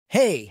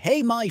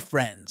Hey, my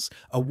friends!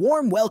 A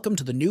warm welcome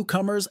to the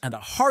newcomers and a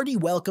hearty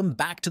welcome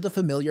back to the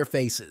familiar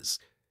faces.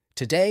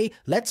 Today,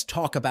 let's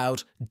talk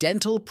about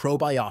dental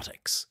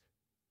probiotics.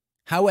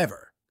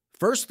 However,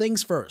 first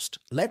things first,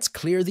 let's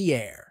clear the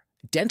air.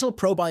 Dental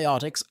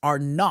probiotics are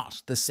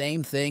not the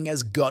same thing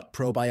as gut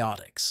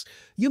probiotics.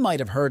 You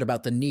might have heard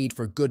about the need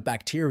for good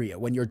bacteria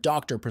when your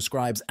doctor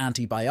prescribes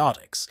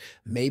antibiotics.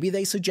 Maybe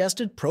they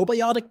suggested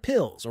probiotic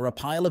pills or a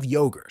pile of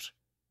yogurt.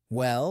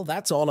 Well,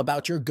 that's all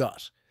about your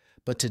gut.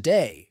 But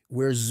today,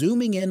 we're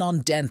zooming in on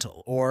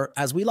dental, or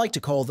as we like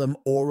to call them,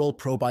 oral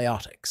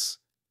probiotics.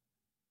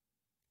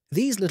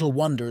 These little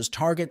wonders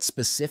target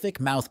specific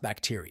mouth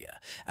bacteria,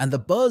 and the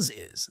buzz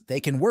is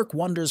they can work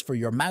wonders for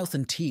your mouth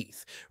and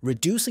teeth,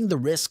 reducing the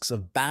risks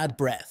of bad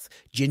breath,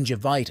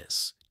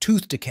 gingivitis,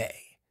 tooth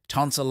decay,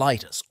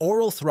 tonsillitis,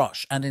 oral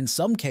thrush, and in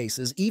some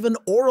cases, even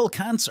oral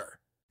cancer.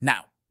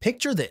 Now,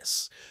 picture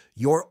this.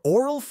 Your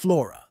oral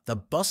flora, the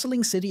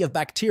bustling city of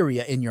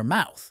bacteria in your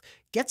mouth,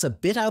 gets a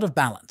bit out of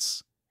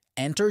balance.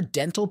 Enter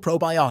dental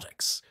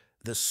probiotics,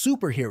 the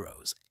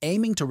superheroes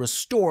aiming to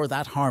restore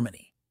that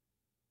harmony.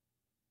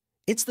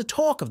 It's the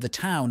talk of the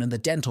town in the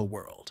dental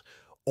world,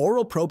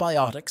 oral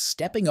probiotics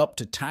stepping up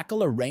to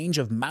tackle a range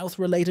of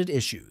mouth-related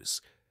issues.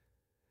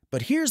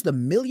 But here's the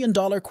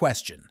million-dollar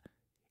question.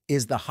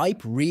 Is the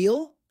hype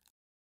real?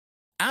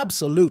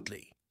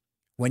 Absolutely.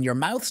 When your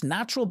mouth's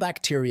natural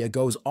bacteria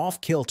goes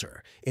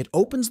off-kilter, it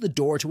opens the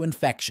door to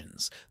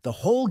infections, the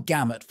whole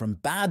gamut from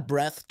bad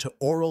breath to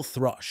oral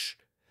thrush.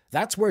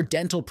 That's where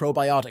dental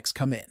probiotics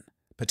come in,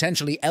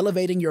 potentially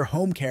elevating your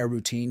home care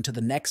routine to the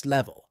next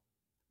level.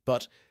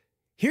 But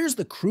here's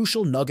the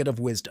crucial nugget of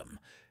wisdom.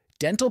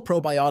 Dental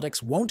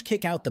probiotics won't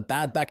kick out the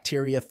bad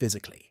bacteria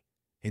physically.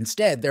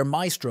 Instead, they're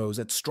maestros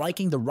at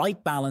striking the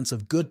right balance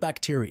of good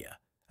bacteria,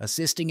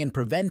 assisting in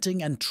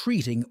preventing and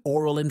treating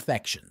oral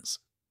infections.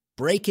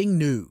 Breaking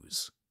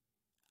news.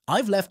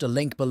 I've left a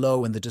link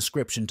below in the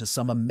description to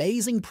some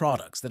amazing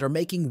products that are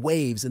making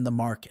waves in the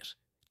market.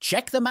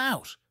 Check them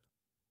out!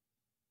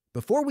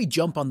 Before we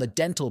jump on the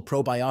dental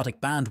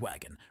probiotic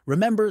bandwagon,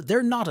 remember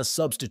they're not a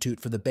substitute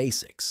for the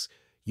basics.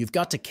 You've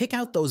got to kick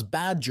out those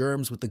bad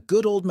germs with the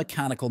good old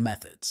mechanical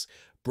methods: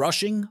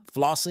 brushing,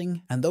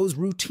 flossing, and those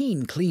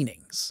routine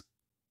cleanings.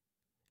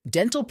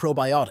 Dental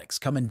probiotics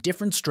come in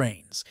different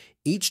strains,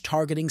 each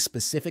targeting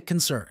specific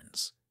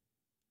concerns.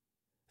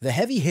 The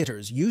heavy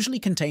hitters usually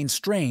contain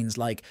strains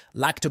like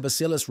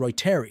Lactobacillus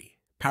Reuteri,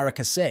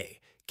 Paracasei,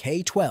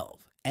 K12,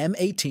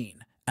 M18,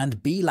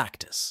 and B.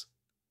 Lactis.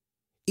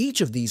 Each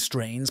of these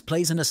strains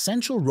plays an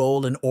essential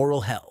role in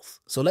oral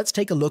health, so let's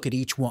take a look at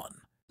each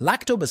one.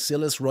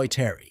 Lactobacillus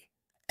Reuteri.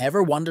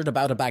 Ever wondered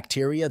about a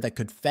bacteria that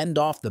could fend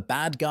off the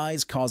bad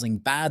guys causing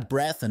bad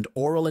breath and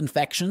oral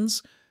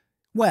infections?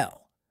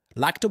 Well,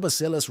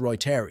 Lactobacillus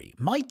Reuteri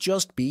might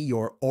just be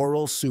your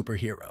oral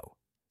superhero.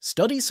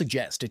 Studies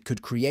suggest it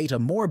could create a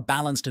more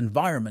balanced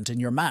environment in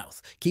your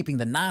mouth, keeping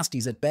the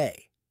nasties at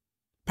bay.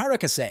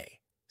 Paracasei.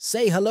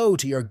 Say hello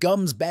to your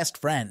gum's best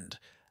friend.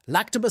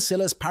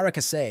 Lactobacillus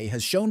Paracasei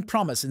has shown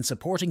promise in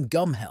supporting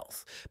gum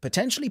health,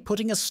 potentially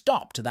putting a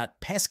stop to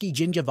that pesky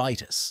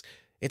gingivitis.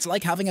 It's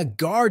like having a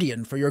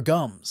guardian for your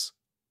gums.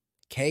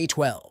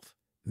 K12.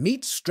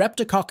 Meet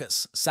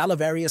Streptococcus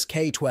Salivarius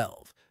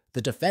K12,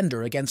 the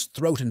defender against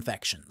throat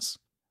infections.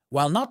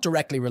 While not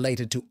directly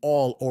related to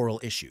all oral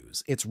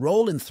issues, its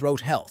role in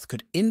throat health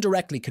could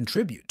indirectly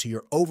contribute to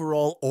your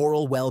overall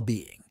oral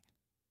well-being.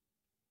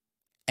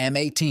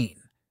 M18.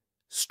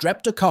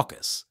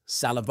 Streptococcus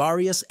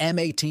Salivarius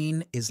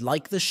M18 is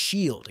like the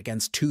shield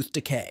against tooth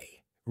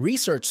decay.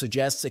 Research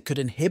suggests it could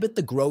inhibit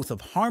the growth of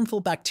harmful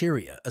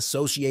bacteria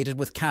associated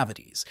with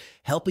cavities,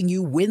 helping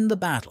you win the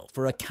battle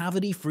for a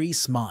cavity-free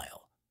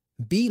smile.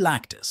 B.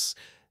 Lactis.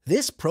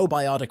 This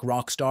probiotic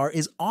rockstar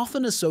is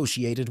often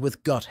associated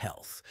with gut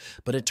health,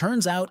 but it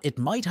turns out it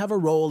might have a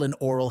role in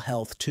oral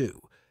health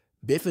too.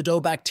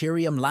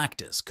 Bifidobacterium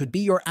lactis could be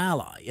your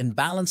ally in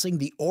balancing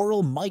the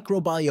oral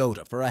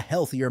microbiota for a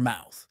healthier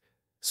mouth.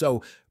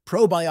 So,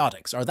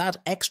 probiotics are that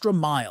extra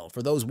mile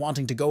for those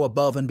wanting to go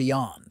above and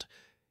beyond.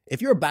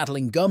 If you're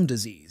battling gum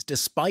disease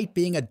despite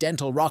being a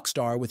dental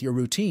rockstar with your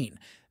routine,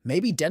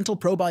 maybe dental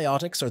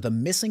probiotics are the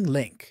missing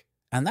link.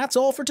 And that's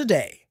all for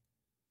today.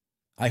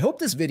 I hope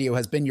this video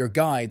has been your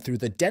guide through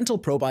the dental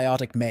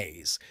probiotic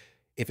maze.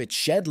 If it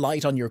shed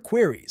light on your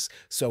queries,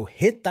 so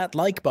hit that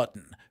like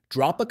button,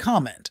 drop a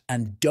comment,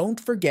 and don't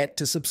forget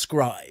to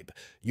subscribe.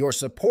 Your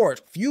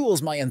support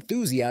fuels my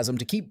enthusiasm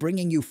to keep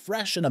bringing you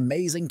fresh and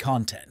amazing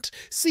content.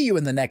 See you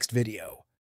in the next video.